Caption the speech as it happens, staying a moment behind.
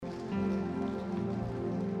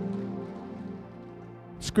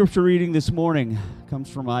scripture reading this morning comes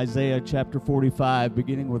from Isaiah chapter 45,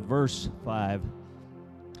 beginning with verse 5.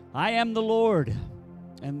 I am the Lord,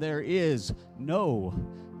 and there is no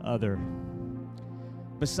other.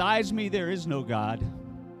 Besides me there is no God.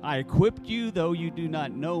 I equipped you, though you do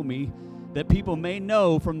not know me, that people may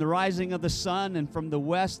know from the rising of the sun and from the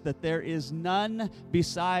west that there is none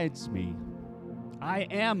besides me. I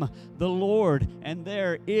am the Lord, and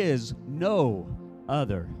there is no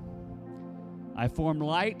other. I form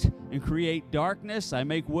light and create darkness. I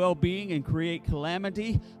make well-being and create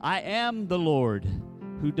calamity. I am the Lord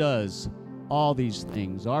who does all these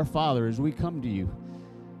things. Our Father, as we come to you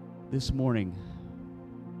this morning,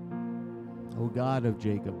 O God of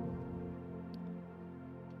Jacob,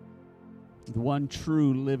 the one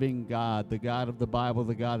true living God, the God of the Bible,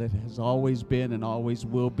 the God that has always been and always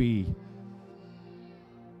will be,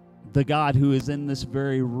 the God who is in this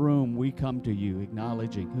very room, we come to you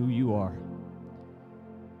acknowledging who you are.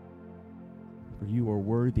 For you are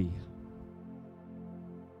worthy.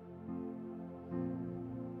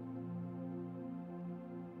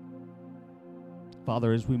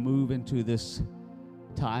 Father, as we move into this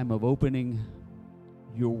time of opening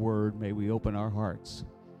your word, may we open our hearts.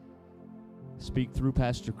 Speak through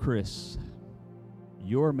Pastor Chris,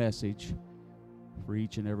 your message for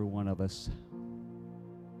each and every one of us.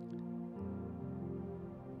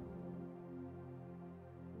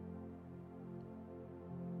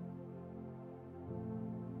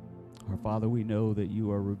 Our Father, we know that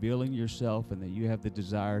you are revealing yourself and that you have the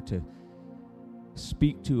desire to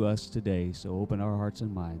speak to us today. So open our hearts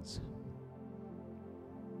and minds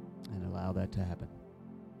and allow that to happen.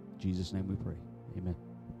 In Jesus' name we pray. Amen.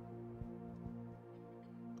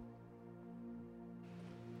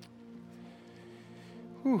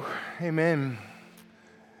 Whew, amen.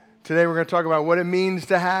 Today we're going to talk about what it means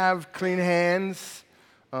to have clean hands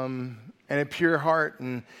and a pure heart.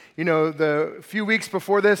 And, you know, the few weeks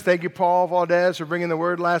before this, thank you, Paul Valdez, for bringing the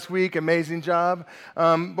word last week. Amazing job.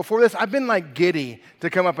 Before this, I've been like giddy to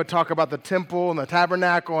come up and talk about the temple and the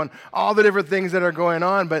tabernacle and all the different things that are going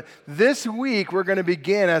on. But this week, we're going to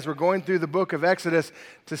begin, as we're going through the book of Exodus,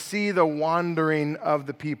 to see the wandering of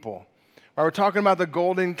the people. We're talking about the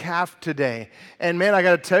golden calf today. And man, I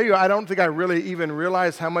got to tell you, I don't think I really even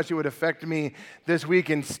realized how much it would affect me this week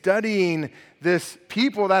in studying this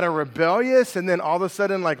people that are rebellious and then all of a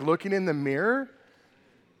sudden like looking in the mirror.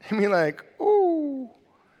 I mean like, ooh,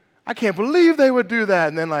 I can't believe they would do that.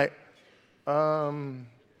 And then like, can't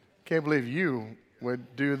believe you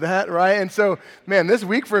would do that, right? And so, man, this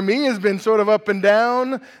week for me has been sort of up and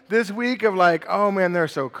down this week of like, oh man, they're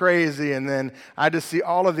so crazy. And then I just see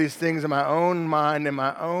all of these things in my own mind, in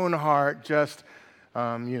my own heart, just,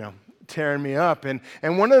 tearing me up. And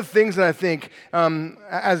one of the things that I think,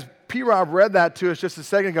 as P. Rob read that to us just a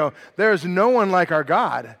second ago, there is no one like our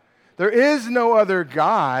God. There is no other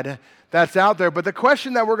God that's out there. But the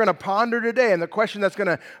question that we're going to ponder today, and the question that's going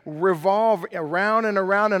to revolve around and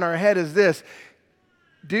around in our head is this: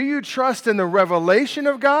 do you trust in the revelation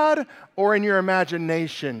of God or in your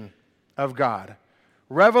imagination of God?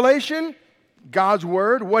 Revelation, God's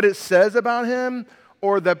word, what it says about him,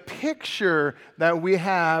 or the picture that we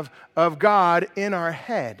have of God in our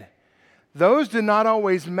head? Those do not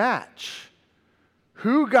always match.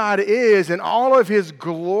 Who God is and all of his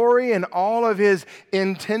glory and all of his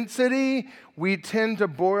intensity, we tend to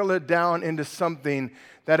boil it down into something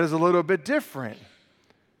that is a little bit different.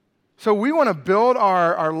 So we want to build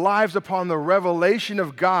our lives upon the revelation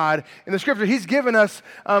of God in the Scripture. He's given us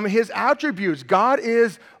his attributes. God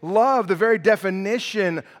is love. The very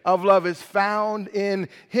definition of love is found in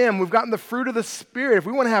him. We've gotten the fruit of the Spirit. If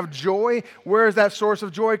we want to have joy, where does that source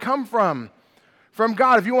of joy come from? From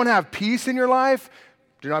God. If you want to have peace in your life,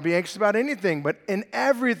 do not be anxious about anything, but in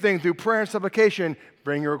everything through prayer and supplication,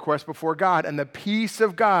 bring your requests before God. And the peace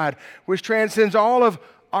of God, which transcends all of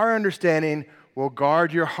our understanding, will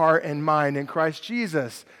guard your heart and mind in Christ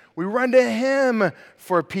Jesus. We run to him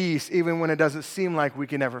for peace, even when it doesn't seem like we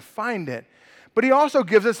can ever find it. But he also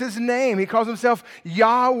gives us his name. He calls himself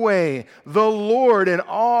Yahweh, the Lord, in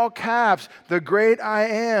all caps, the great I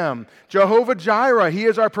am. Jehovah Jireh, he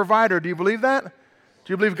is our provider. Do you believe that?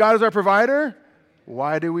 Do you believe God is our provider?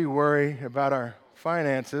 Why do we worry about our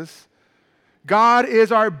finances? God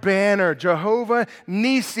is our banner. Jehovah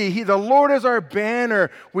Nisi, the Lord is our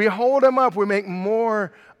banner. We hold him up. We make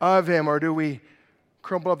more of him. Or do we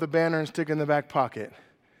crumple up the banner and stick it in the back pocket?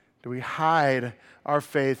 Do we hide our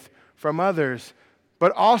faith from others?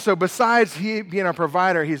 But also, besides he being our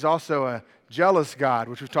provider, he's also a jealous God,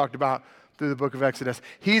 which we've talked about through the book of Exodus.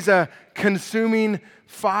 He's a consuming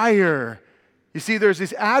fire. You see, there's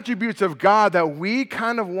these attributes of God that we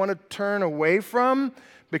kind of want to turn away from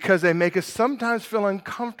because they make us sometimes feel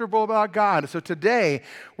uncomfortable about God. So today,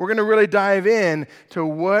 we're going to really dive in to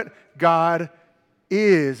what God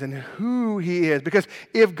is and who he is. Because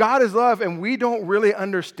if God is love and we don't really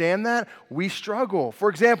understand that, we struggle. For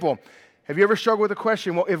example, have you ever struggled with the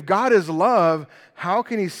question, well, if God is love, how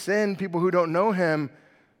can he send people who don't know him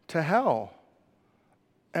to hell?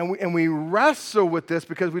 And we wrestle with this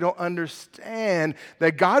because we don't understand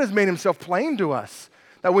that God has made himself plain to us.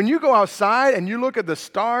 That when you go outside and you look at the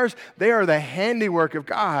stars, they are the handiwork of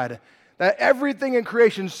God. That everything in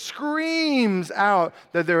creation screams out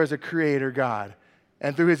that there is a creator God.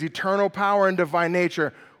 And through his eternal power and divine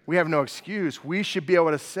nature, we have no excuse. We should be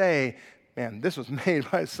able to say, man, this was made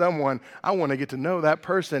by someone. I want to get to know that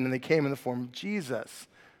person, and they came in the form of Jesus.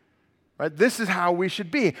 Right? This is how we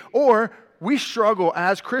should be. Or we struggle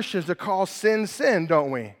as Christians to call sin, sin, don't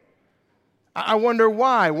we? I wonder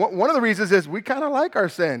why. One of the reasons is we kind of like our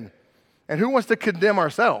sin. And who wants to condemn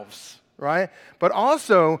ourselves, right? But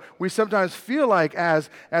also, we sometimes feel like as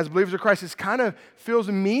believers of Christ, it kind of feels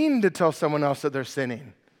mean to tell someone else that they're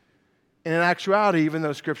sinning. And in actuality, even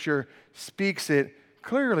though Scripture speaks it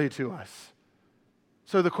clearly to us.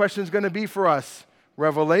 So the question is going to be for us,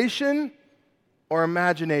 revelation or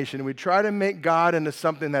imagination? We try to make God into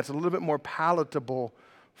something that's a little bit more palatable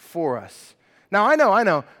for us. Now, I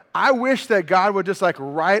know. I wish that God would just like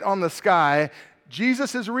write on the sky,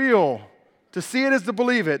 Jesus is real. To see it is to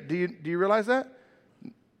believe it. Do you realize that?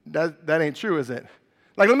 That ain't true, is it?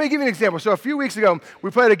 Like, let me give you an example. So a few weeks ago,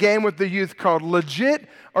 we played a game with the youth called Legit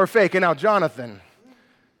or Fake. And now Jonathan,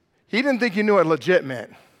 he didn't think you knew what legit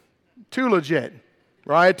meant. Too legit,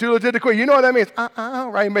 right? Too legit to quit. You know what that means?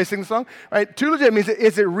 Right? Anybody sing the song? Right? Too legit means,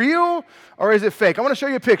 is it real or is it fake? I want to show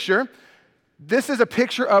you a picture. This is a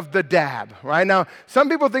picture of the dab, right? Now, some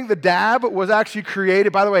people think the dab was actually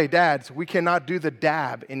created. By the way, dads, we cannot do the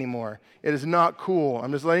dab anymore. It is not cool.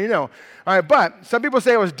 I'm just letting you know. All right, but some people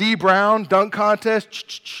say it was D. Brown, dunk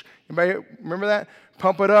contest. Anybody remember that?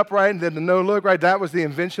 Pump it up, right? And then the no look, right? That was the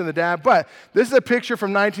invention of the dab. But this is a picture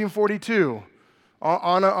from 1942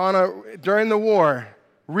 during the war.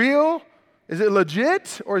 Real? Is it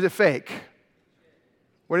legit or is it fake?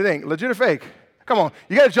 What do you think? Legit or fake? Come on,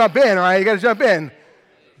 you got to jump in, all right? You got to jump in.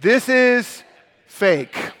 This is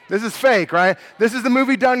fake. This is fake, right? This is the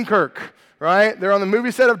movie Dunkirk, right? They're on the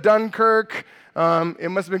movie set of Dunkirk.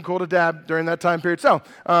 It must have been cool to dab during that time period. So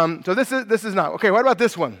this is not. Okay, what about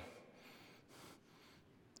this one?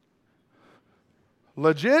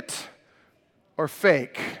 Legit or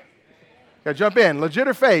fake? Got to jump in. Legit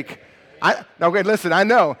or fake? Okay, listen, I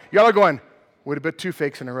know. Y'all are going, would have been 2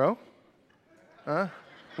 fakes in a row?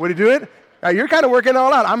 Would he do it? Now, you're kind of working it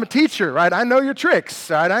all out. I'm a teacher, right? I know your tricks,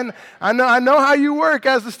 right? I know how you work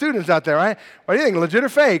as the students out there, right? What do you think, legit or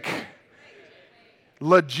fake?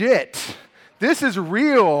 Legit. This is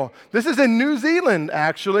real. This is in New Zealand,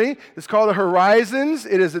 actually. It's called the Horizons.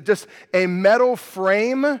 It is just a metal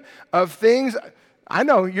frame of things. I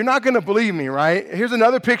know, you're not going to believe me, right? Here's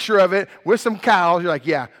another picture of it with some cows. You're like,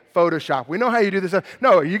 yeah, Photoshop. We know how you do this.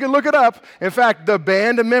 No, you can look it up. In fact, the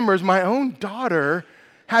band of members, my own daughter,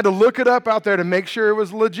 had to look it up out there to make sure it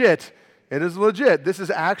was legit. It is legit. This is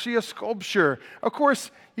actually a sculpture. Of course,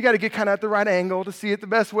 you got to get kind of at the right angle to see it the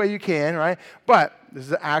best way you can, right? But this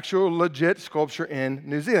is an actual legit sculpture in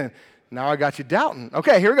New Zealand. Now I got you doubting.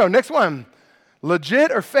 Okay, here we go. Next one.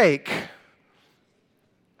 Legit or fake?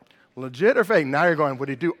 Legit or fake? Now you're going, would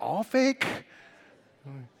he do all fake?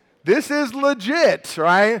 This is legit,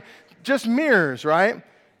 right? Just mirrors, right?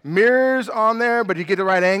 Mirrors on there, but you get the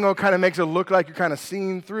right angle, kind of makes it look like you're kind of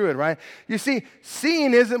seeing through it, right? You see,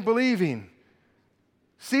 seeing isn't believing.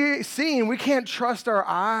 Seeing, we can't trust our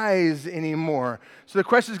eyes anymore. So the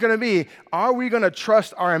question is going to be, are we going to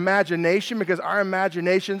trust our imagination? Because our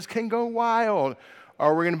imaginations can go wild. Or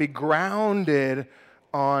are we going to be grounded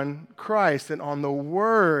on Christ and on the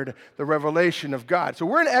Word, the revelation of God? So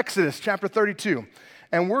we're in Exodus chapter 32,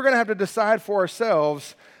 and we're going to have to decide for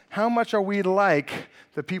ourselves, how much are we like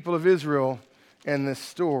the people of Israel in this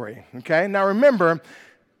story? Okay? Now remember,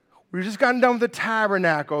 we've just gotten done with the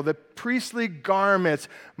tabernacle, the priestly garments.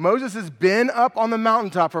 Moses has been up on the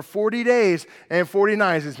mountaintop for 40 days and 40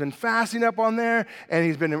 nights. He's been fasting up on there, and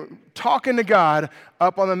he's been talking to God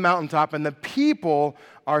up on the mountaintop, and the people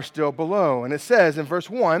are still below. And it says in verse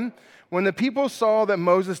 1, when the people saw that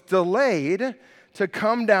Moses delayed to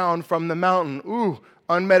come down from the mountain,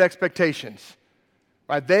 unmet expectations.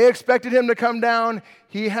 Right? They expected him to come down.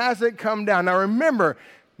 He hasn't come down. Now remember,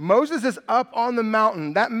 Moses is up on the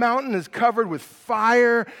mountain. That mountain is covered with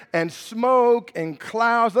fire and smoke and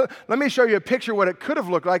clouds. Let me show you a picture of what it could have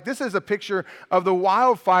looked like. This is a picture of the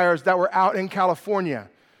wildfires that were out in California.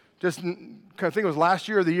 Just, I think it was last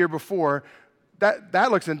year or the year before. That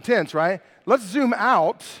looks intense, right? Let's zoom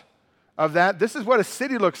out of that. This is what a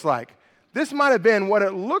city looks like. This might have been what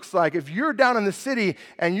it looks like if you're down in the city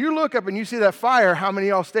and you look up and you see that fire. How many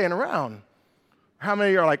of y'all staying around? How many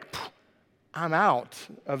of you are like, I'm out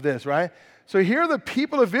of this, right? So here are the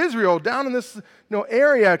people of Israel down in this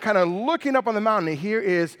area kind of looking up on the mountain. And here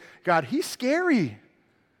is God. He's scary.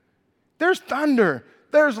 There's thunder.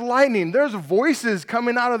 There's lightning. There's voices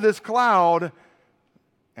coming out of this cloud.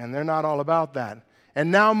 And they're not all about that.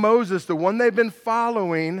 And now Moses, the one they've been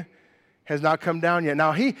following, has not come down yet.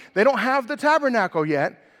 Now, they don't have the tabernacle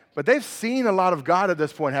yet, but they've seen a lot of God at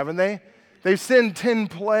this point, haven't they? They've seen 10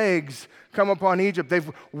 plagues come upon Egypt. They've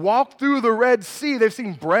walked through the Red Sea. They've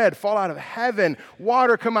seen bread fall out of heaven,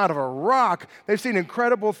 water come out of a rock. They've seen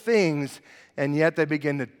incredible things, and yet they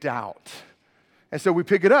begin to doubt. And so we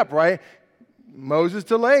pick it up, right? Moses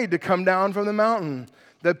delayed to come down from the mountain.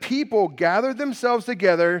 The people gathered themselves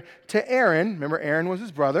together to Aaron, remember Aaron was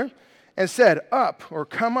his brother, and said, up, or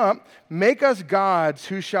come up, make us gods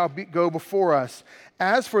who shall go before us.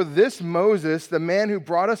 As for this Moses, the man who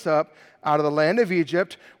brought us up out of the land of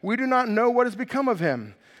Egypt, we do not know what has become of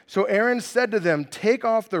him. So Aaron said to them, take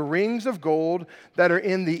off the rings of gold that are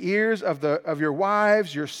in the ears of your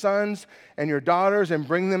wives, your sons, and your daughters, and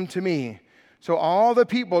bring them to me. So all the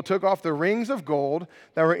people took off the rings of gold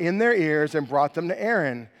that were in their ears and brought them to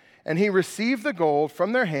Aaron. And he received the gold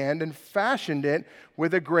from their hand and fashioned it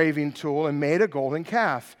with a graving tool and made a golden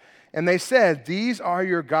calf. And they said, these are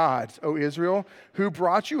your gods, O Israel, who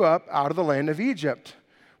brought you up out of the land of Egypt.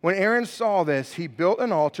 When Aaron saw this, he built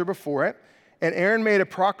an altar before it. And Aaron made a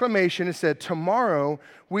proclamation and said, tomorrow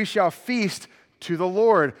we shall feast to the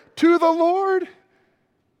Lord. To the Lord?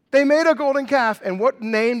 They made a golden calf. And what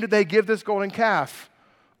name did they give this golden calf?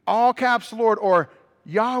 All caps Lord, or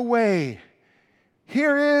Yahweh.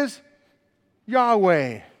 Here is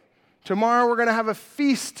Yahweh. Tomorrow we're going to have a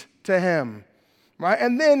feast to him. Right?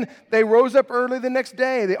 And then they rose up early the next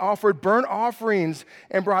day. They offered burnt offerings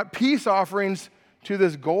and brought peace offerings to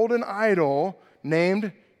this golden idol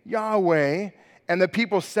named Yahweh. And the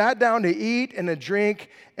people sat down to eat and to drink,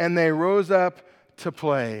 and they rose up to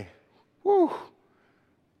play. Whew.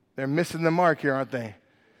 They're missing the mark here, aren't they?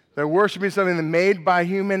 They're worshiping something made by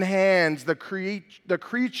human hands, the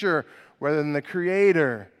creature rather than the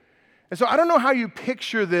creator. And so I don't know how you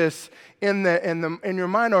picture this in your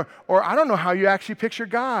mind, or I don't know how you actually picture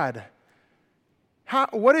God.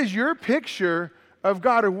 What is your picture of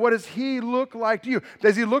God, or what does he look like to you?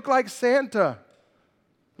 Does he look like Santa?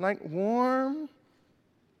 Like warm?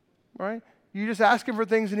 Right? You just ask him for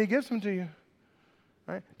things and he gives them to you.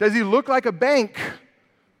 Right? Does he look like a bank?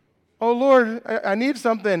 Oh, Lord, I need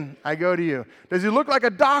something. I go to you. Does he look like a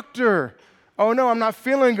doctor? Oh, no, I'm not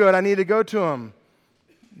feeling good. I need to go to him.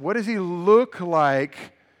 What does he look like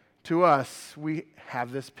to us? We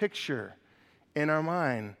have this picture in our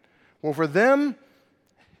mind. Well, for them,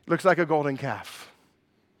 it looks like a golden calf.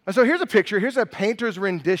 And so here's a picture. Here's a painter's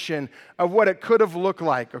rendition of what it could have looked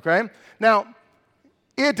like, okay? Now,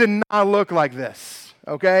 it did not look like this,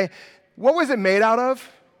 okay? What was it made out of?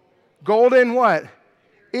 Golden what?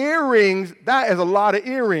 Earrings. That is a lot of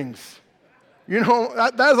earrings. You know,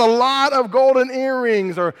 that is a lot of golden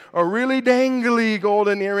earrings, or really dangly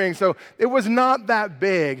golden earrings. So it was not that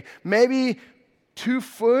big. Maybe 2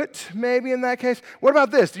 foot, maybe in that case. What about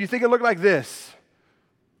this? Do you think it looked like this?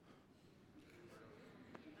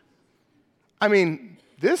 I mean,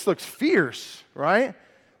 this looks fierce, right?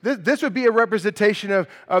 This would be a representation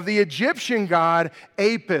of the Egyptian god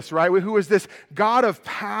Apis, right? Who was this god of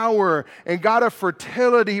power and god of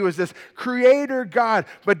fertility. He was this creator god.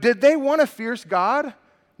 But did they want a fierce god?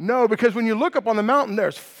 No, because when you look up on the mountain,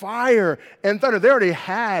 there's fire and thunder. They already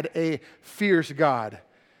had a fierce god.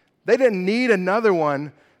 They didn't need another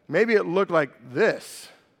one. Maybe it looked like this.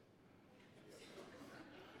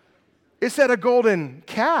 It said a golden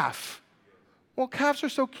calf. Well, calves are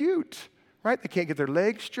so cute. Right? They can't get their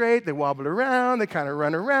legs straight. They wobble around. They kind of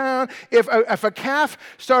run around. If a calf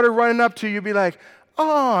started running up to you, you'd be like,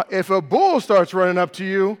 oh. If a bull starts running up to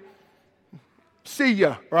you, see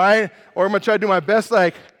ya, right? Or I'm going to try to do my best,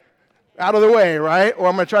 like, out of the way, right? Or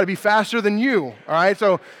I'm going to try to be faster than you, all right?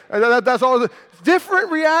 So that's all. Different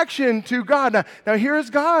reaction to God. Now here's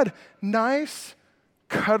God. Nice,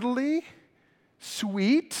 cuddly,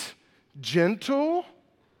 sweet, gentle.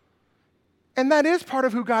 And that is part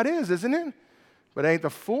of who God is, isn't it? But it ain't the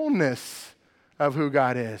fullness of who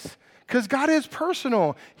God is. Because God is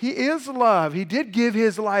personal. He is love. He did give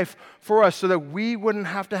his life for us so that we wouldn't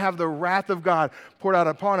have to have the wrath of God poured out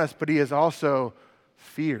upon us, but he is also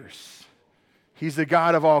fierce. He's the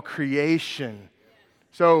God of all creation.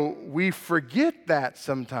 So we forget that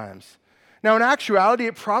sometimes. Now, in actuality,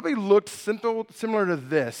 it probably looked similar to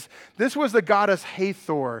this. This was the goddess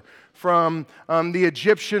Hathor from the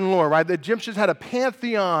Egyptian lore, right? The Egyptians had a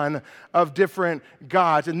pantheon of different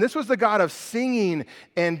gods, and this was the god of singing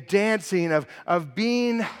and dancing, of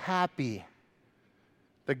being happy.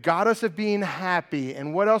 The goddess of being happy.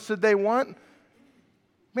 And what else did they want?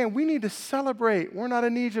 Man, we need to celebrate. We're not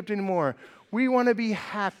in Egypt anymore. We want to be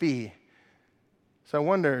happy. So I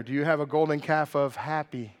wonder, do you have a golden calf of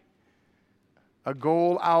happy? A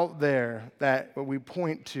goal out there that we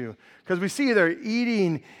point to. Because we see they're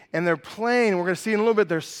eating and they're playing. We're going to see in a little bit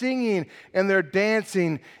they're singing and they're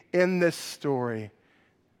dancing in this story.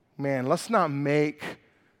 Man, let's not make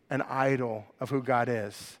an idol of who God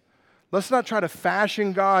is. Let's not try to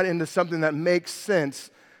fashion God into something that makes sense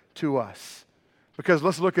to us. Because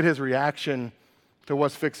let's look at his reaction to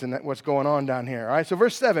what's going on down here. All right, so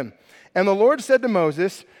verse 7. And the Lord said to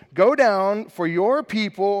Moses, go down, for your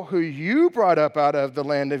people who you brought up out of the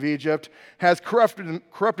land of Egypt has corrupted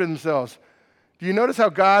themselves. Do you notice how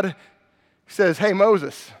God says, hey,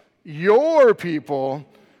 Moses, your people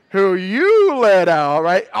who you led out,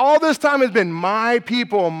 right? All this time has been my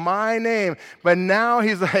people, my name. But now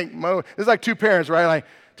he's like, this is like two parents, right? Like,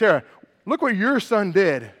 Tara, look what your son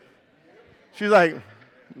did. She's like,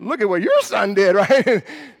 look at what your son did, right?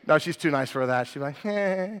 No, she's too nice for that. She's like,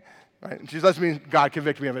 right? She lets me, God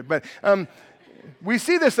convict me of it. But we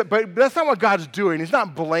see this, but that's not what God's doing. He's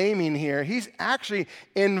not blaming here. He's actually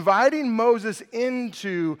inviting Moses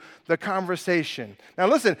into the conversation. Now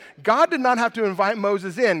listen, God did not have to invite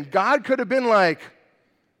Moses in. God could have been like,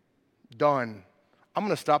 done. I'm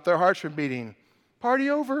going to stop their hearts from beating. Party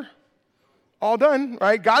over. All done,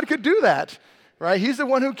 right? God could do that. Right? He's the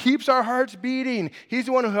one who keeps our hearts beating. He's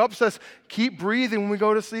the one who helps us keep breathing when we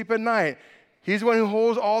go to sleep at night. He's the one who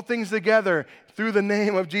holds all things together through the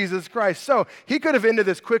name of Jesus Christ. So he could have ended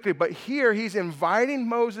this quickly, but here he's inviting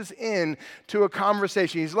Moses in to a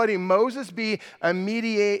conversation. He's letting Moses be a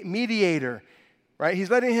mediator, right? He's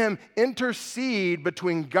letting him intercede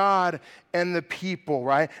between God and the people,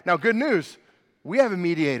 right? Now, good news, we have a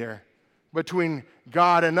mediator between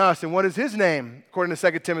God and us. And what is his name, according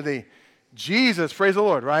to 2 Timothy? Jesus, praise the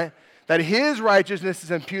Lord, right? That his righteousness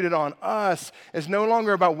is imputed on us. It's no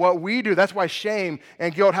longer about what we do. That's why shame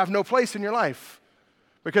and guilt have no place in your life.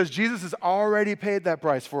 Because Jesus has already paid that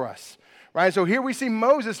price for us, right? So here we see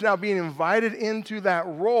Moses now being invited into that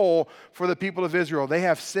role for the people of Israel. They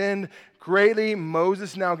have sinned greatly.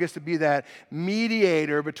 Moses now gets to be that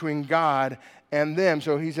mediator between God and them.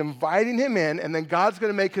 So he's inviting him in, and then God's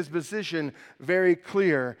going to make his position very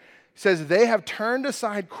clear. He says, they have turned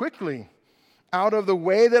aside quickly out of the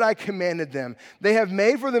way that I commanded them. They have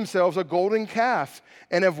made for themselves a golden calf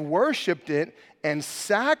and have worshipped it and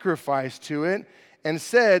sacrificed to it and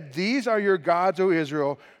said, these are your gods, O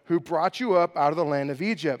Israel, who brought you up out of the land of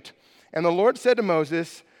Egypt. And the Lord said to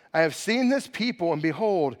Moses, I have seen this people, and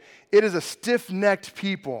behold, it is a stiff-necked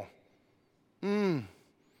people. I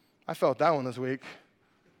felt that one this week.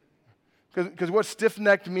 Because what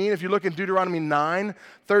stiff-necked mean, if you look in Deuteronomy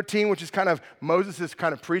 9:13, which is kind of, Moses is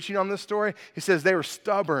kind of preaching on this story, he says they were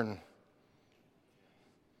stubborn.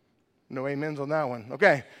 No amens on that one.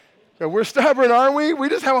 Okay. So we're stubborn, aren't we? We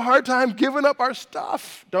just have a hard time giving up our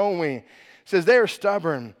stuff, don't we? He says they are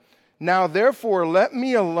stubborn. Now, therefore, let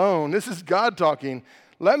me alone. This is God talking.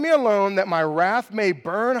 Let me alone that my wrath may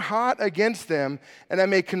burn hot against them, and I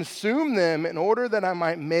may consume them in order that I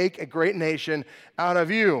might make a great nation out of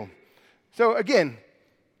you. So again,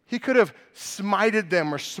 he could have smited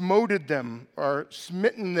them or smoted them or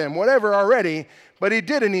smitten them, whatever already, but he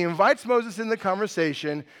didn't. He invites Moses in the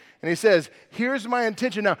conversation, and he says, here's my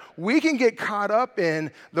intention. Now, we can get caught up in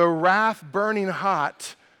the wrath burning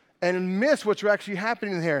hot and miss what's actually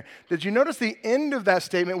happening here. Did you notice the end of that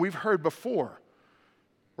statement we've heard before?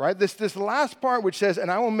 Right? This last part which says, and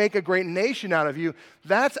I will make a great nation out of you,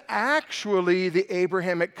 that's actually the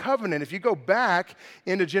Abrahamic covenant. If you go back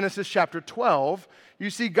into Genesis chapter 12, you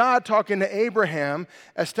see God talking to Abraham,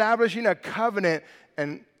 establishing a covenant,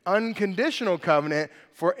 an unconditional covenant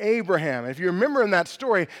for Abraham. If you remember in that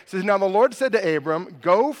story, it says, now the Lord said to Abram,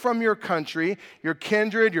 go from your country, your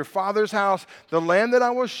kindred, your father's house, the land that I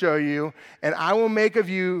will show you, and I will make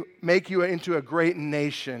you into a great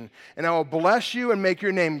nation. And I will bless you and make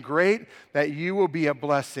your name great, that you will be a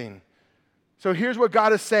blessing. So here's what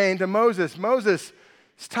God is saying to Moses. Moses,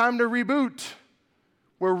 it's time to reboot.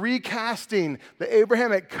 We're recasting the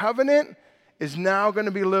Abrahamic covenant is now going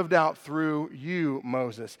to be lived out through you,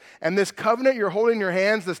 Moses. And this covenant you're holding in your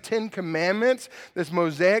hands, this 10 Commandments, this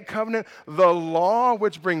Mosaic covenant, the law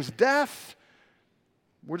which brings death,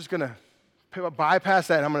 we're just going to bypass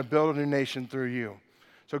that, and I'm going to build a new nation through you.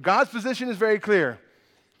 So God's position is very clear.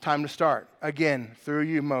 Time to start, again, through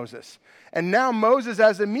you, Moses. And now Moses,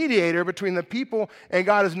 as the mediator between the people and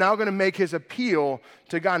God, is now going to make his appeal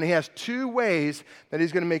to God. And he has two ways that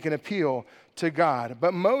he's going to make an appeal to God.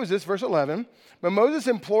 But Moses, verse 11, but Moses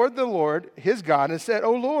implored the Lord, his God, and said,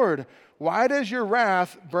 O Lord, why does your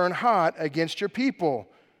wrath burn hot against your people,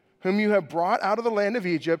 whom you have brought out of the land of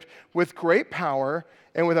Egypt with great power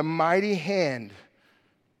and with a mighty hand?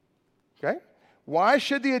 Okay? Why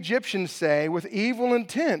should the Egyptians say, with evil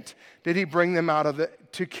intent did he bring them out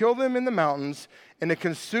to kill them in the mountains and to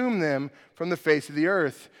consume them from the face of the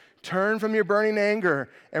earth? Turn from your burning anger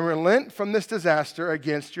and relent from this disaster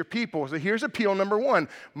against your people. So here's appeal number one.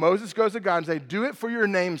 Moses goes to God and says, do it for your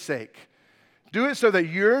name's sake. Do it so that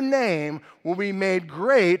your name will be made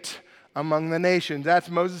great among the nations. That's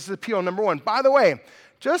Moses' appeal number one. By the way,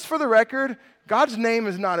 just for the record, God's name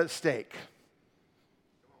is not at stake.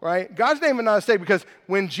 Right? God's name is not at stake because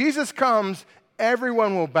when Jesus comes,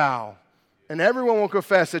 everyone will bow and everyone will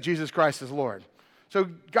confess that Jesus Christ is Lord. So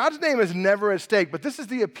God's name is never at stake, but this is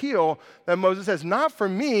the appeal that Moses has, not for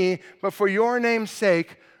me, but for your name's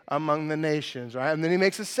sake among the nations, right? And then he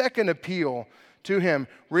makes a second appeal to him.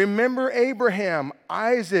 Remember Abraham,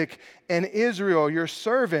 Isaac, and Israel, your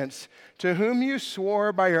servants, to whom you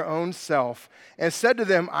swore by your own self, and said to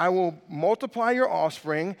them, I will multiply your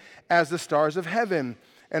offspring as the stars of heaven,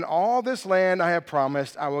 and all this land I have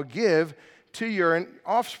promised I will give to your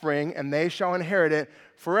offspring, and they shall inherit it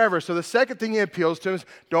forever. So the second thing he appeals to him is,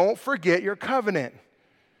 don't forget your covenant.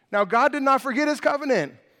 Now, God did not forget his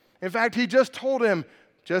covenant. In fact, he just told him,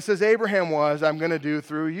 just as Abraham was, I'm going to do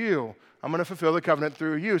through you. I'm going to fulfill the covenant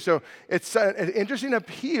through you. So it's an interesting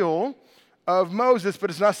appeal of Moses, but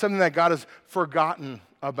it's not something that God has forgotten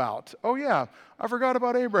about. Oh yeah, I forgot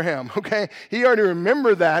about Abraham, okay? He already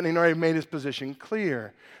remembered that, and he already made his position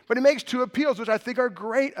clear. But he makes two appeals, which I think are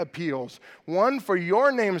great appeals. One, for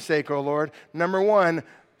your name's sake, O Lord. Number one,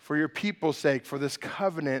 for your people's sake, for this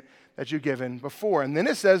covenant that you've given before. And then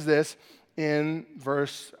it says this in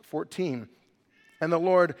verse 14. And the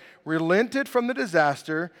Lord relented from the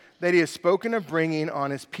disaster that he has spoken of bringing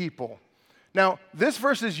on his people. Now, this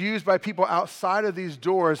verse is used by people outside of these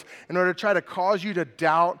doors in order to try to cause you to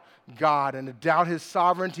doubt God and to doubt his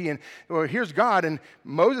sovereignty. And well, here's God, and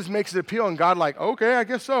Moses makes an appeal, and God like, okay, I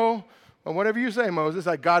guess so. Well, whatever you say, Moses.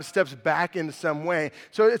 Like God steps back in some way.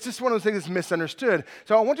 So it's just one of those things that's misunderstood.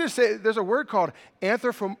 So I want you to say, there's a word called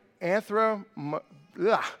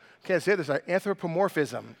can't say this right.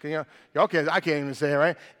 Anthropomorphism. Y'all can't, I can't even say it,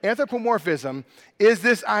 right? Anthropomorphism is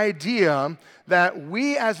this idea that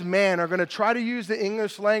we as men are going to try to use the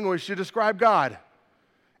English language to describe God,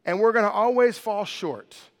 and we're going to always fall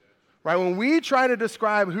short, right? When we try to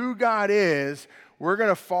describe who God is, we're going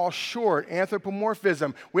to fall short.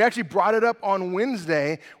 Anthropomorphism. We actually brought it up on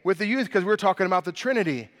Wednesday with the youth because we were talking about the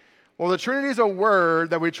Trinity. Well, the Trinity is a word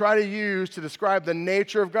that we try to use to describe the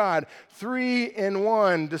nature of God. 3 in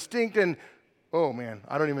 1, distinct and, oh man,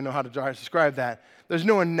 I don't even know how to describe that. There's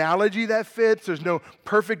no analogy that fits. There's no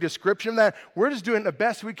perfect description of that. We're just doing the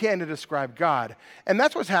best we can to describe God. And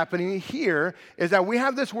that's what's happening here is that we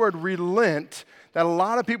have this word relent that a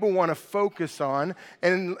lot of people want to focus on.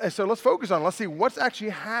 And so let's focus on it. Let's see what's actually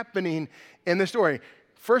happening in this story.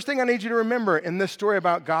 First thing I need you to remember in this story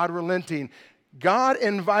about God relenting, God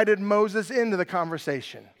invited Moses into the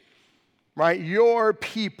conversation, right? Your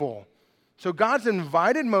people. So God's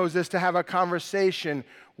invited Moses to have a conversation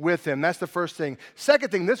with him. That's the first thing. Second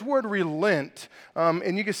thing, this word relent,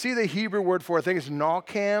 and you can see the Hebrew word for it. I think it's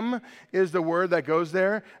nakam is the word that goes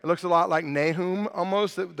there. It looks a lot like Nahum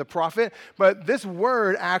almost, the prophet. But this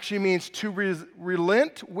word actually means to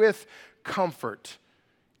relent with comfort.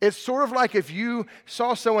 It's sort of like if you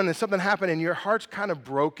saw someone and something happened and your heart's kind of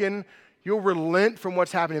broken, you'll relent from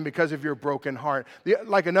what's happening because of your broken heart.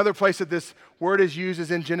 Like another place that this word is used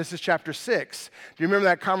is in Genesis chapter 6. Do you remember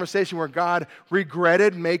that conversation where God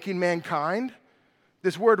regretted making mankind?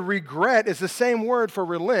 This word regret is the same word for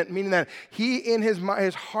relent, meaning that he in his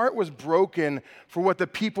heart was broken for what the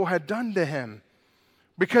people had done to him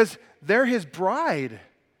because they're his bride.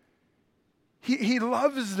 He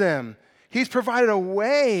loves them. He's provided a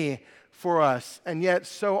way for us, and yet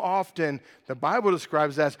so often the Bible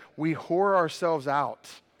describes as we whore ourselves out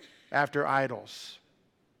after idols,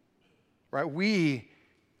 right? We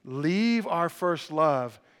leave our first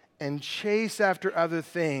love and chase after other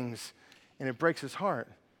things and it breaks his heart.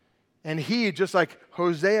 And he, just like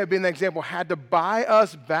Hosea being the example, had to buy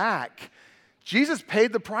us back. Jesus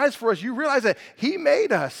paid the price for us. You realize that he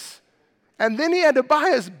made us. And then he had to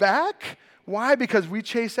buy us back. Why? Because we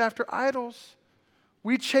chase after idols.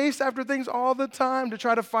 We chase after things all the time to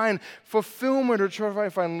try to find fulfillment or try to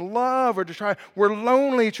find love or we're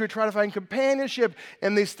lonely to try to find companionship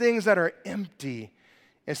in these things that are empty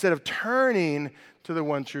instead of turning to the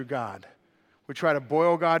one true God. We try to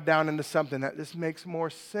boil God down into something that just makes more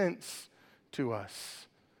sense to us.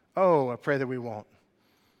 Oh, I pray that we won't.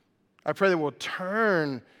 I pray that we'll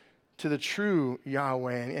turn to the true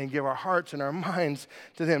Yahweh and give our hearts and our minds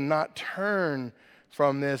to him, not turn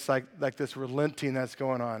from this like this relenting that's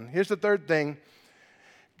going on. Here's the third thing.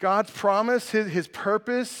 God's promise, his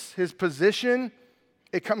purpose, his position,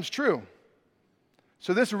 it comes true.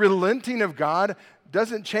 So this relenting of God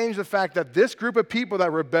doesn't change the fact that this group of people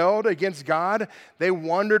that rebelled against God, they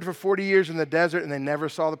wandered for 40 years in the desert and they never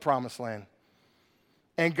saw the promised land.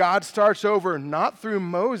 And God starts over not through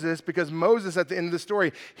Moses, because Moses at the end of the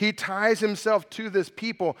story, he ties himself to this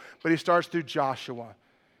people, but he starts through Joshua.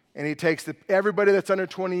 And he takes everybody that's under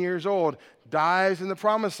 20 years old, dies in the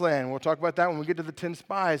promised land. We'll talk about that when we get to the 10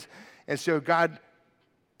 spies. And so God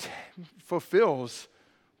fulfills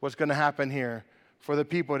what's going to happen here for the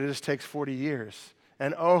people. It just takes 40 years.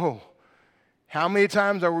 And oh, how many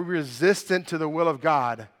times are we resistant to the will of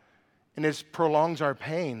God, and it prolongs our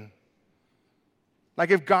pain? Like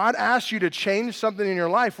if God asked you to change something in your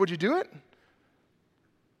life, would you do it?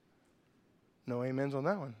 No amens on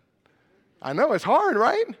that one. I know, it's hard,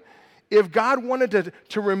 right? If God wanted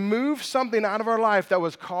to remove something out of our life that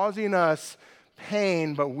was causing us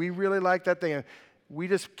pain, but we really like that thing, we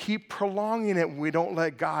just keep prolonging it. We don't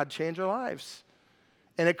let God change our lives.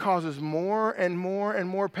 And it causes more and more and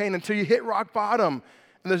more pain until you hit rock bottom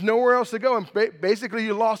and there's nowhere else to go. And basically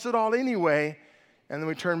you lost it all anyway. And then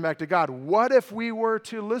we turn back to God. What if we were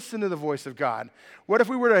to listen to the voice of God? What if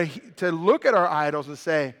we were to look at our idols and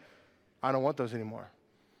say, I don't want those anymore.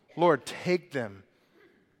 Lord, take them.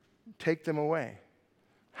 Take them away.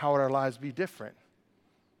 How would our lives be different?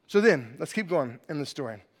 So then, let's keep going in the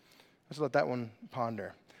story. Let's let that one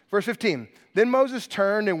ponder. Verse 15, then Moses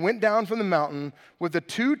turned and went down from the mountain with the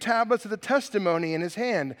 2 tablets of the testimony in his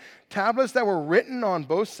hand, tablets that were written on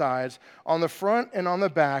both sides, on the front and on the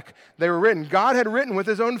back. They were written. God had written with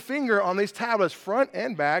his own finger on these tablets, front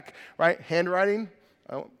and back, right? Handwriting.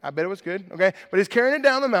 Oh, I bet it was good, okay? But he's carrying it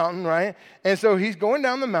down the mountain, right? And so he's going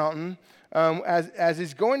down the mountain. As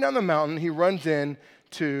he's going down the mountain, he runs in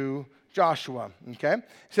to Joshua, okay? It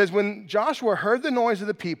says, when Joshua heard the noise of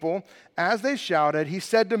the people as they shouted, he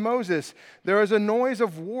said to Moses, there is a noise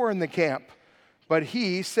of war in the camp. But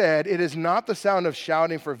he said, it is not the sound of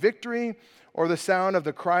shouting for victory or the sound of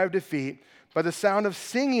the cry of defeat, but the sound of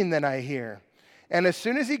singing that I hear. And as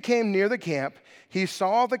soon as he came near the camp, he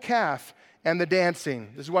saw the calf and the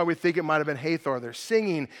dancing. This is why we think it might have been Hathor. They're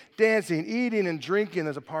singing, dancing, eating, and drinking.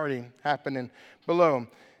 There's a party happening below.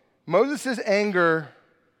 Moses' anger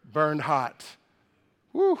burned hot.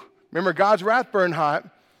 Woo. Remember, God's wrath burned hot.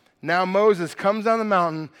 Now Moses comes down the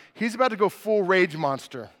mountain. He's about to go full rage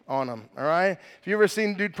monster on him, all right? If you ever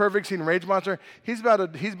seen Dude Perfect, seen Rage Monster,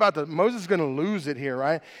 Moses is going to lose it here,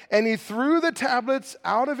 right? And he threw the tablets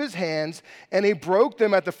out of his hands, and he broke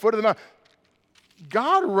them at the foot of the mountain.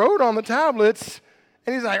 God wrote on the tablets,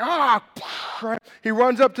 and he's like, right? He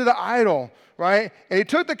runs up to the idol, right? And he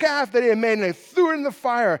took the calf that he had made and he threw it in the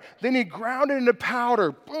fire. Then he ground it into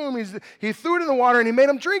powder. Boom, he threw it in the water and he made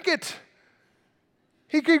him drink it.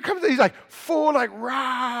 He's like full, like,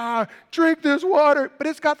 rah, drink this water. But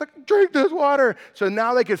it's got the, drink this water. So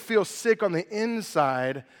now they could feel sick on the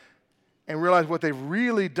inside and realize what they've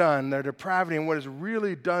really done, their depravity and what is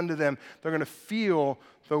really done to them. They're going to feel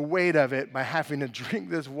the weight of it by having to drink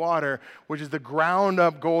this water, which is the ground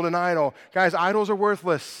up golden idol. Guys, idols are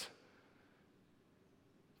worthless.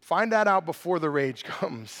 Find that out before the rage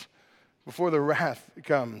comes, before the wrath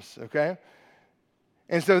comes, okay?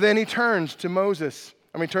 And so then he turns to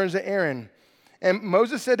Aaron. And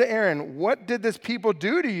Moses said to Aaron, what did this people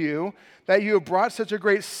do to you that you have brought such a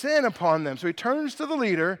great sin upon them? So he turns to the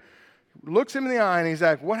leader, looks him in the eye, and he's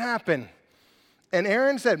like, what happened? And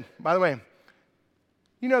Aaron said, by the way,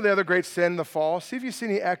 you know the other great sin, the fall? See if you see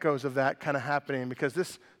any echoes of that kind of happening, because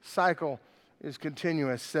this cycle is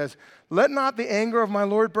continuous. It says, let not the anger of my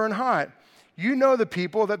Lord burn hot. You know the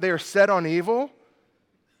people that they are set on evil.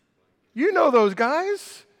 You know those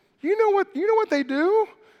guys. You know what they do?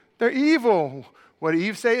 They're evil. What did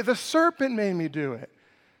Eve say? The serpent made me do it,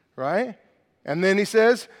 right? And then he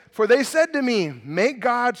says, for they said to me, make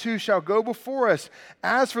gods who shall go before us.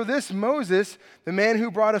 As for this Moses, the man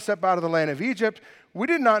who brought us up out of the land of Egypt, we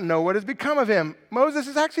did not know what has become of him. Moses,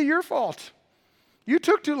 it's actually your fault. You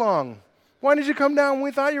took too long. Why did you come down when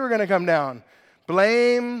we thought you were going to come down?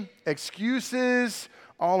 Blame, excuses,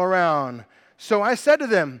 all around. So I said to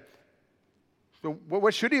them,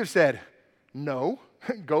 what should he have said? No,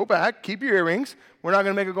 go back, keep your earrings. We're not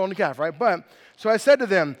going to make a golden calf, right? But, so I said to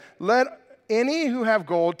them, let any who have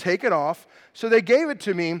gold take it off. So they gave it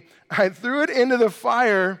to me. I threw it into the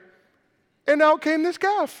fire, and out came this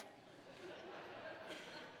calf.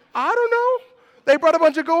 I don't know. They brought a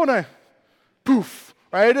bunch of gold, and poof,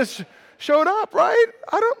 right? It just showed up, right?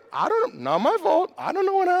 I don't, not my fault. I don't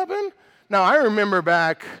know what happened. Now, I remember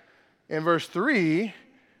back in verse 3, you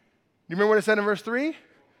remember what it said in verse 3? It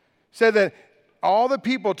said that all the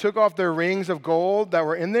people took off their rings of gold that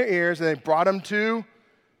were in their ears, and they brought them to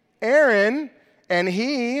Aaron, and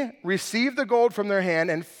he received the gold from their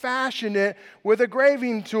hand and fashioned it with a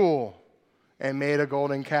graving tool and made a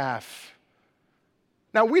golden calf.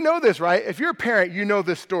 Now, we know this, right? If you're a parent, you know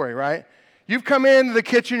this story, right? You've come into the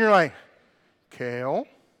kitchen, you're like, Kale,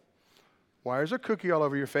 why is there cookie all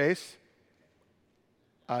over your face?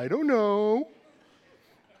 I don't know.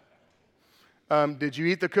 Did you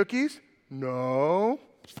eat the cookies? No.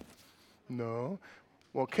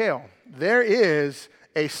 Well, Kale, there is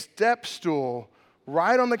a step stool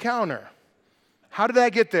right on the counter. How did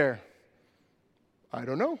that get there? I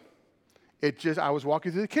don't know. I was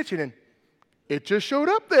walking through the kitchen and it just showed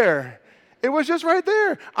up there. It was just right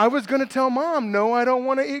there. I was going to tell Mom, no, I don't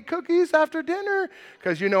want to eat cookies after dinner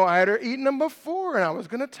because, I had her eaten them before, and I was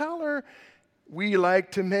going to tell her. We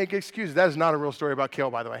like to make excuses. That is not a real story about Kale,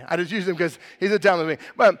 by the way. I just use him because he's in town with me.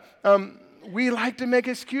 But we like to make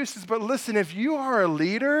excuses. But listen, if you are a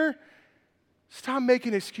leader, stop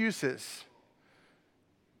making excuses.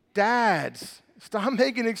 Dads, stop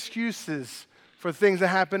making excuses for things that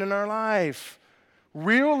happen in our life.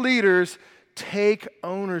 Real leaders take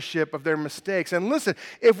ownership of their mistakes. And listen,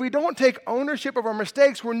 if we don't take ownership of our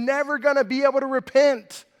mistakes, we're never going to be able to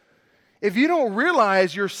repent. If you don't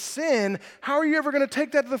realize your sin, how are you ever going to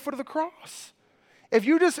take that to the foot of the cross? If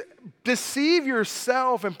you just deceive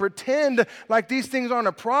yourself and pretend like these things aren't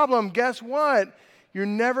a problem, guess what? You're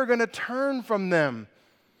never going to turn from them.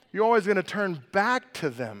 You're always going to turn back to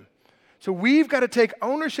them. So we've got to take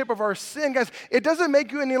ownership of our sin. Guys, it doesn't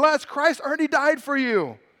make you any less. Christ already died for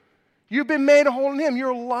you. You've been made whole in Him.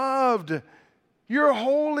 You're loved. You're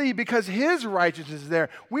holy because His righteousness is there.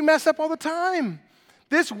 We mess up all the time.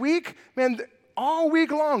 This week, man, all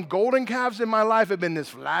week long, golden calves in my life have been this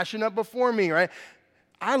flashing up before me, right?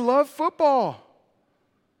 I love football.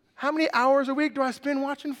 How many hours a week do I spend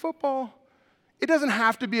watching football? It doesn't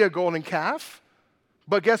have to be a golden calf.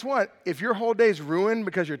 But guess what? If your whole day's ruined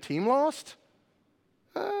because your team lost,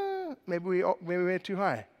 maybe we made it too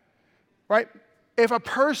high, right? If a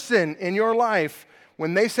person in your life,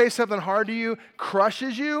 when they say something hard to you,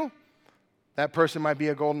 crushes you, that person might be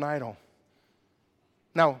a golden idol.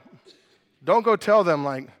 Now, don't go tell them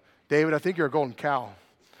like, David, I think you're a golden cow. All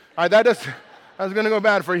right, that's going to go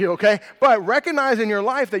bad for you, okay? But recognize in your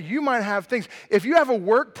life that you might have things. If you have a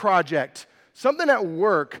work project, something at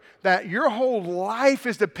work that your whole life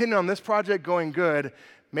is dependent on this project going good,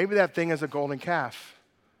 maybe that thing is a golden calf.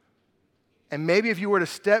 And maybe if you were to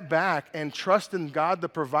step back and trust in God the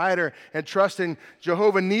provider and trust in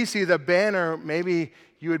Jehovah Nissi the banner, maybe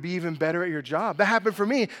you would be even better at your job. That happened for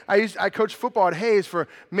me. I coached football at Hayes for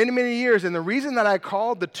many, many years, and the reason that I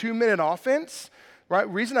called the 2-minute offense, right,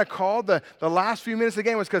 reason I called the last few minutes of the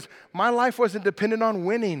game was because my life wasn't dependent on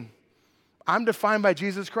winning. I'm defined by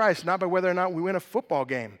Jesus Christ, not by whether or not we win a football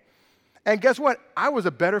game. And guess what? I was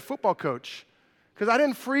a better football coach because I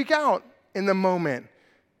didn't freak out in the moment.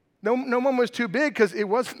 No one was too big because it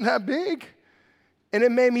wasn't that big. And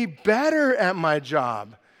it made me better at my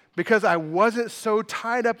job because I wasn't so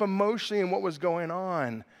tied up emotionally in what was going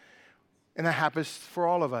on. And that happens for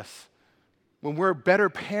all of us. When we're better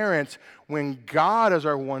parents, when God is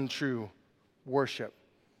our one true worship,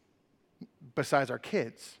 besides our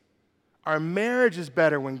kids. Our marriage is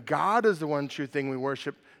better when God is the one true thing we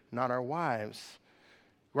worship, not our wives.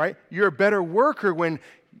 Right? You're a better worker when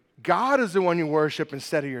God is the one you worship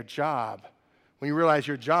instead of your job. When you realize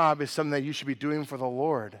your job is something that you should be doing for the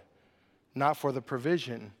Lord, not for the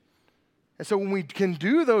provision. And so when we can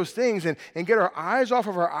do those things and get our eyes off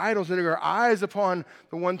of our idols and our eyes upon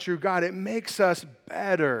the one true God, it makes us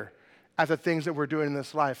better at the things that we're doing in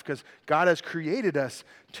this life because God has created us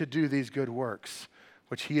to do these good works,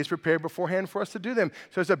 which He has prepared beforehand for us to do them.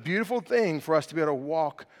 So it's a beautiful thing for us to be able to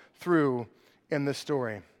walk through in this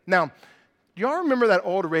story. Now, Do y'all remember that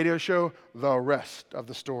old radio show, The Rest of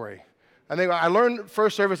the Story? I think I learned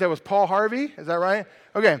first service that was Paul Harvey. Is that right?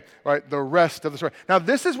 Okay, right, the rest of the story. Now,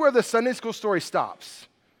 this is where the Sunday school story stops.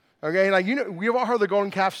 Okay, like, we've all heard the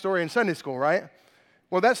golden calf story in Sunday school, right?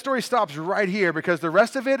 Well, that story stops right here because the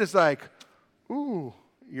rest of it is like, ooh,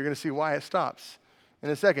 you're going to see why it stops in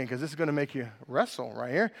a second because this is going to make you wrestle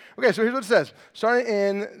right here. Okay, so here's what it says, starting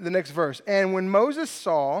in the next verse. And when Moses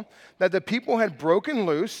saw that the people had broken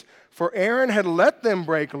loose, for Aaron had let them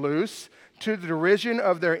break loose to the derision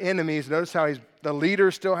of their enemies. Notice how the leader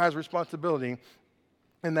still has responsibility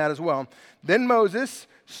in that as well. Then Moses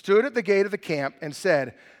stood at the gate of the camp and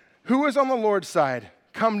said, who is on the Lord's side?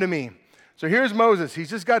 Come to me. So here's Moses. He's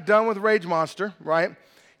just got done with Rage Monster, right?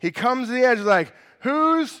 He comes to the edge like,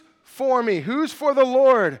 who's for me? Who's for the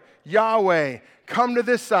Lord? Yahweh. Come to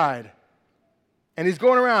this side. And he's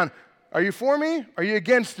going around, are you for me? Are you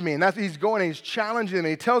against me? And that's what he's going, and he's challenging them.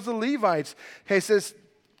 He tells the Levites, he says,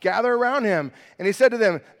 gather around him. And he said to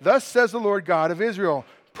them, thus says the Lord God of Israel,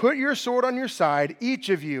 put your sword on your side, each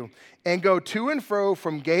of you, and go to and fro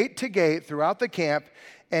from gate to gate throughout the camp,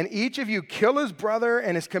 and each of you kill his brother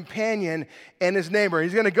and his companion and his neighbor.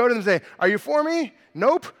 He's going to go to them and say, are you for me?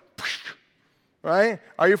 Nope. Right?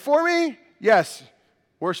 Are you for me? Yes.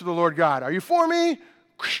 Worship the Lord God. Are you for me?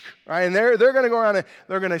 Right? And they're going to go around and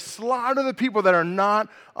they're going to slaughter the people that are not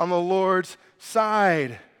on the Lord's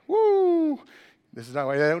side. Woo! This is not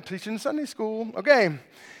why they don't teach in Sunday school. Okay.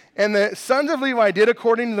 And the sons of Levi did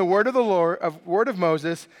according to the word of the Lord, word of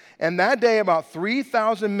Moses, and that day about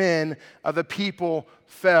 3,000 men of the people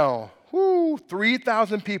fell. Woo!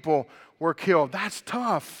 3,000 people were killed. That's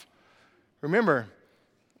tough. Remember,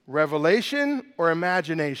 revelation or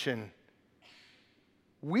imagination?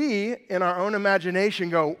 We, in our own imagination,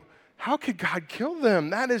 go, how could God kill them?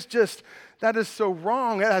 That is so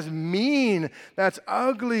wrong. That's mean. That's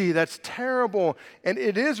ugly. That's terrible. And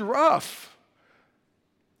it is rough.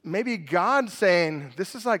 Maybe God's saying,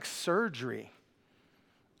 this is like surgery.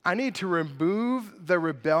 I need to remove the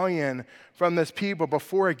rebellion from this people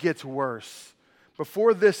before it gets worse.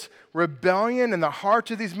 Before this rebellion in the hearts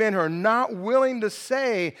of these men who are not willing to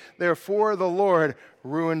say they're for the Lord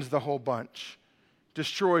ruins the whole bunch,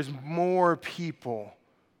 destroys more people.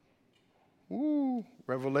 Ooh,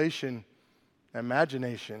 revelation,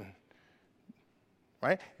 imagination.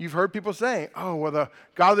 Right? You've heard people say, oh, well, the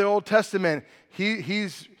God of the Old Testament,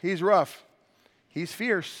 he's rough. He's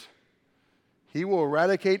fierce. He will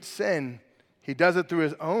eradicate sin. He does it through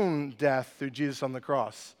his own death through Jesus on the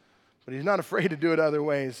cross. But he's not afraid to do it other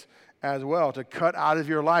ways as well, to cut out of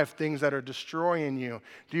your life things that are destroying you.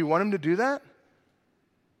 Do you want him to do that?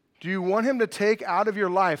 Do you want him to take out of your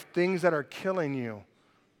life things that are killing you?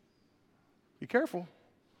 Be careful.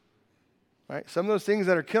 Right? Some of those things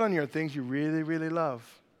that are killing you are things you really, really love.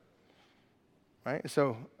 Right?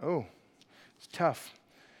 So, it's tough.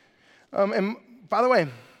 And by the way,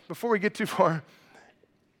 before we get too far,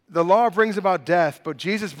 the law brings about death, but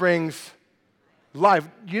Jesus brings life.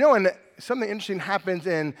 You know, and something interesting happens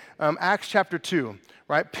in Acts chapter 2,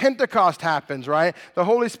 right? Pentecost happens, right? The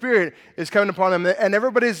Holy Spirit is coming upon them, and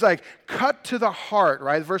everybody's like cut to the heart,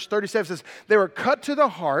 right? Verse 37 says, they were cut to the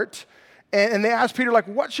heart, and they asked Peter, like,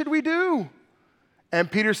 what should we do? And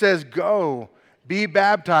Peter says, go, be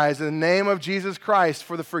baptized in the name of Jesus Christ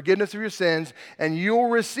for the forgiveness of your sins, and you'll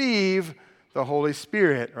receive the Holy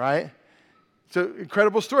Spirit, right? It's an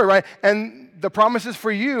incredible story, right? And the promise is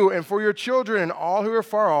for you and for your children and all who are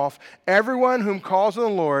far off, everyone whom calls on the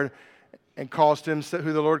Lord and calls to himself,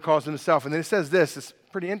 who the Lord calls to himself. And then it says this, it's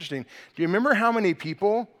pretty interesting. Do you remember how many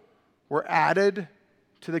people were added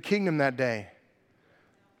to the kingdom that day?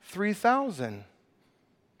 3,000.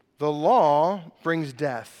 The law brings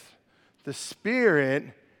death. The Spirit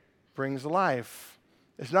brings life.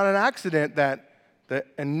 It's not an accident that the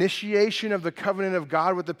initiation of the covenant of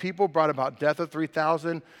God with the people brought about death of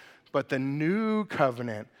 3,000, but the new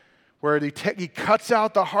covenant, where he cuts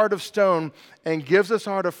out the heart of stone and gives us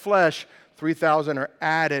a heart of flesh, 3,000 are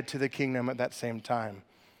added to the kingdom at that same time.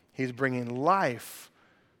 He's bringing life.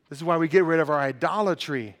 This is why we get rid of our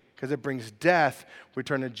idolatry, because it brings death. We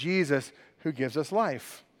turn to Jesus, who gives us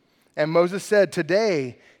life. And Moses said,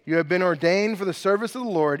 today you have been ordained for the service of the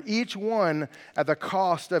Lord, each one at the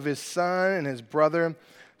cost of his son and his brother,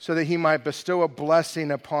 so that he might bestow a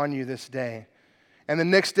blessing upon you this day. And the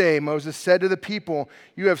next day Moses said to the people,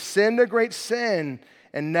 you have sinned a great sin,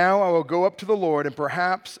 and now I will go up to the Lord, and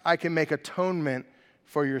perhaps I can make atonement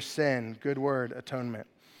for your sin. Good word, atonement.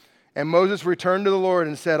 And Moses returned to the Lord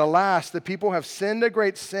and said, alas, the people have sinned a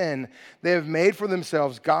great sin. They have made for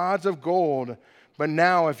themselves gods of gold. But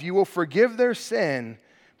now, if you will forgive their sin,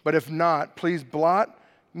 but if not, please blot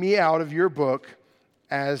me out of your book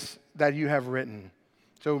as that you have written.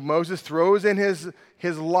 So Moses throws in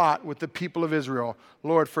his lot with the people of Israel.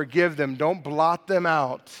 Lord, forgive them. Don't blot them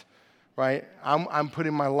out, right? I'm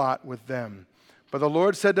putting my lot with them. But the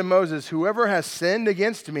Lord said to Moses, whoever has sinned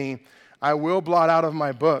against me, I will blot out of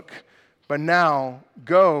my book. But now,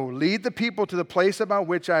 go, lead the people to the place about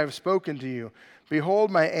which I have spoken to you.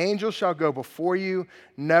 Behold, my angel shall go before you.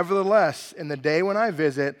 Nevertheless, in the day when I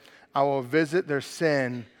visit, I will visit their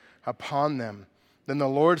sin upon them. Then the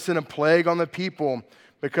Lord sent a plague on the people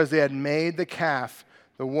because they had made the calf,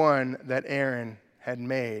 the one that Aaron had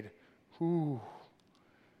made. Ooh.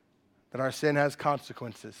 That our sin has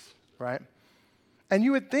consequences, right? And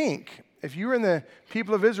you would think, if you were in the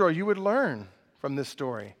people of Israel, you would learn from this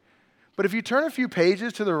story. But if you turn a few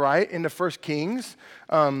pages to the right into 1 Kings,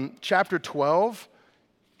 chapter 12,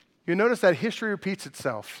 you'll notice that history repeats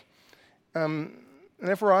itself. And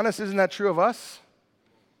if we're honest, isn't that true of us?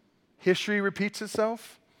 History repeats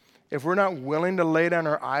itself. If we're not willing to lay down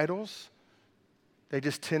our idols, they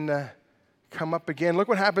just tend to come up again. Look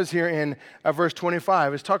what happens here in verse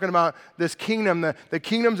 25. It's talking about this kingdom. The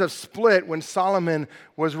kingdoms have split when Solomon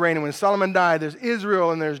was reigning. When Solomon died, there's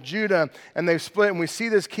Israel and there's Judah, and they've split. And we see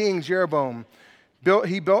this king, Jeroboam.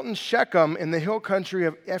 He built in Shechem in the hill country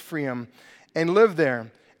of Ephraim and lived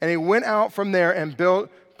there. And he went out from there and built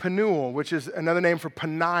Penuel, which is another name for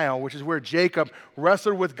Peniel, which is where Jacob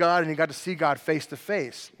wrestled with God and he got to see God face to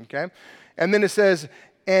face, okay? And then it says,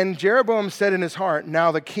 and Jeroboam said in his heart,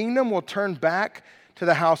 now the kingdom will turn back to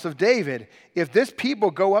the house of David. If this people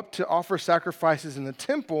go up to offer sacrifices in the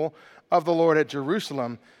temple of the Lord at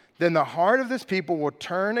Jerusalem, then the heart of this people will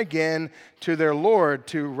turn again to their Lord,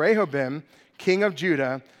 to Rehoboam, king of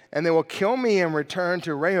Judah, and they will kill me and return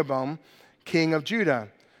to Rehoboam, king of Judah.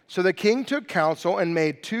 So the king took counsel and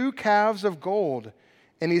made 2 calves of gold.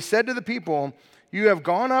 And he said to the people, you have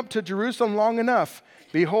gone up to Jerusalem long enough.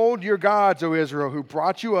 Behold your gods, O Israel, who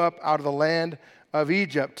brought you up out of the land of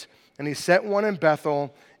Egypt. And he set one in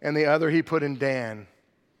Bethel, and the other he put in Dan.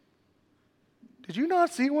 Did you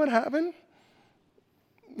not see what happened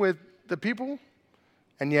with the people?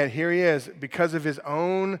 And yet here he is, because of his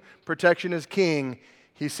own protection as king,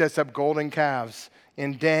 he sets up golden calves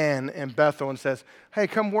in Dan and Bethel and says, hey,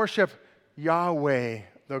 come worship Yahweh,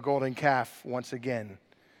 the golden calf, once again.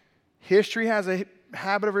 History has a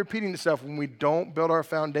habit of repeating itself when we don't build our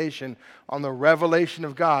foundation on the revelation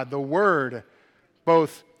of God, the Word,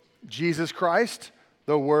 both Jesus Christ,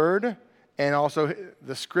 the Word, and also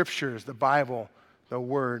the Scriptures, the Bible, the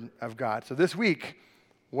Word of God. So this week,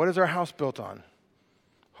 what is our house built on?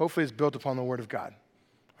 Hopefully it's built upon the Word of God.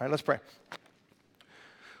 All right, let's pray.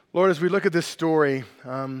 Lord, as we look at this story,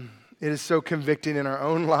 it is so convicting in our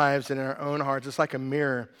own lives and in our own hearts. It's like a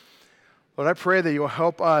mirror. Lord, I pray that you'll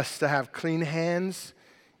help us to have clean hands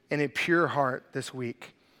and a pure heart this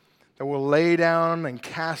week, that we'll lay down and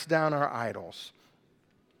cast down our idols.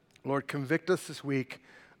 Lord, convict us this week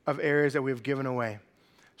of areas that we've given away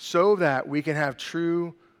so that we can have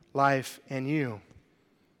true life in you.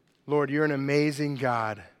 Lord, you're an amazing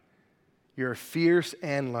God. You're fierce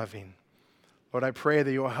and loving. Lord, I pray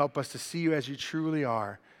that you will help us to see you as you truly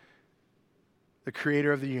are, the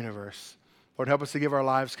creator of the universe. Lord, help us to give our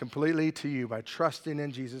lives completely to you by trusting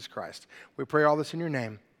in Jesus Christ. We pray all this in your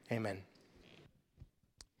name. Amen.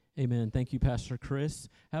 Amen. Thank you, Pastor Chris.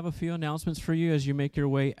 I have a few announcements for you as you make your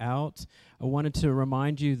way out. I wanted to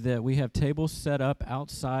remind you that we have tables set up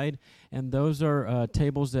outside, and those are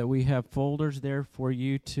tables that we have folders there for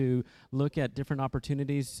you to look at different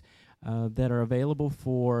opportunities that are available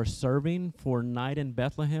for serving for Night in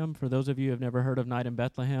Bethlehem. For those of you who have never heard of Night in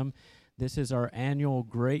Bethlehem, this is our annual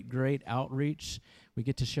great outreach. We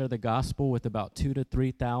get to share the gospel with about 2,000 to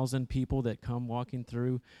 3,000 people that come walking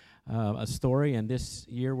through a story, and this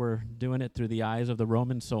year we're doing it through the eyes of the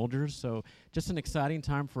Roman soldiers. So just an exciting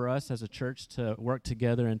time for us as a church to work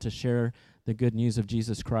together and to share the good news of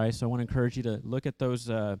Jesus Christ. So I want to encourage you to look at those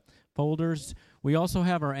folders. We also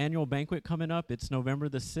have our annual banquet coming up. It's November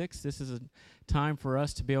the 6th. This is a time for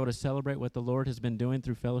us to be able to celebrate what the Lord has been doing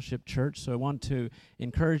through Fellowship Church. So I want to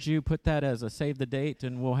encourage you, put that as a save the date,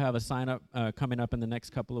 and we'll have a sign up coming up in the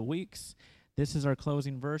next couple of weeks. This is our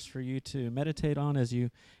closing verse for you to meditate on as you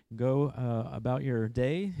go about your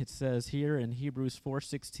day. It says here in Hebrews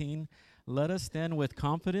 4:16, let us then with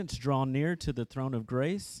confidence draw near to the throne of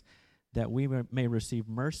grace, that we may receive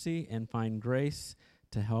mercy and find grace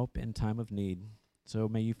to help in time of need. So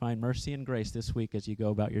may you find mercy and grace this week as you go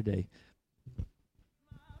about your day.